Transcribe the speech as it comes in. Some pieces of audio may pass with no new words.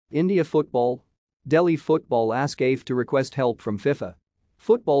India football. Delhi football ask AIFF to request help from FIFA.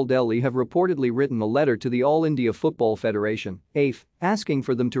 Football Delhi have reportedly written a letter to the All India Football Federation (AIFF) asking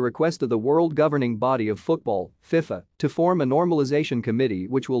for them to request of the world governing body of football (FIFA) to form a normalization committee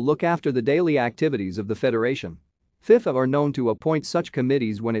which will look after the daily activities of the federation. FIFA are known to appoint such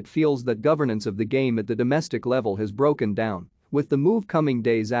committees when it feels that governance of the game at the domestic level has broken down, with the move coming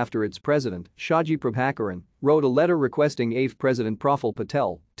days after its president, Shaji Prabhakaran, wrote a letter requesting AIFF President Praful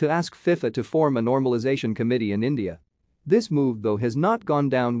Patel to ask FIFA to form a normalization committee in India. This move though has not gone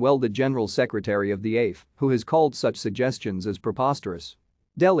down well with the General Secretary of the AIFF, who has called such suggestions as preposterous.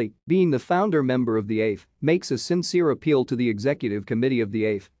 Delhi, being the founder member of the AIFF, makes a sincere appeal to the Executive Committee of the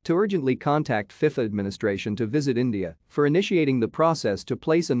AIFF to urgently contact FIFA administration to visit India for initiating the process to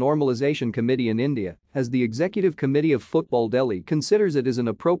place a normalization committee in India, as the Executive Committee of Football Delhi considers it as an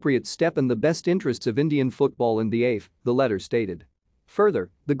appropriate step in the best interests of Indian football and the AIFF, the letter stated. Further,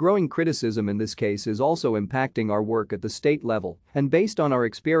 the growing criticism in this case is also impacting our work at the state level, and based on our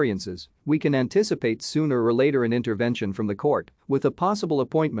experiences, we can anticipate sooner or later an intervention from the court with a possible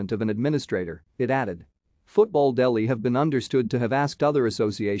appointment of an administrator, it added. Football Delhi have been understood to have asked other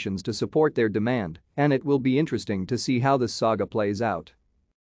associations to support their demand, and it will be interesting to see how this saga plays out.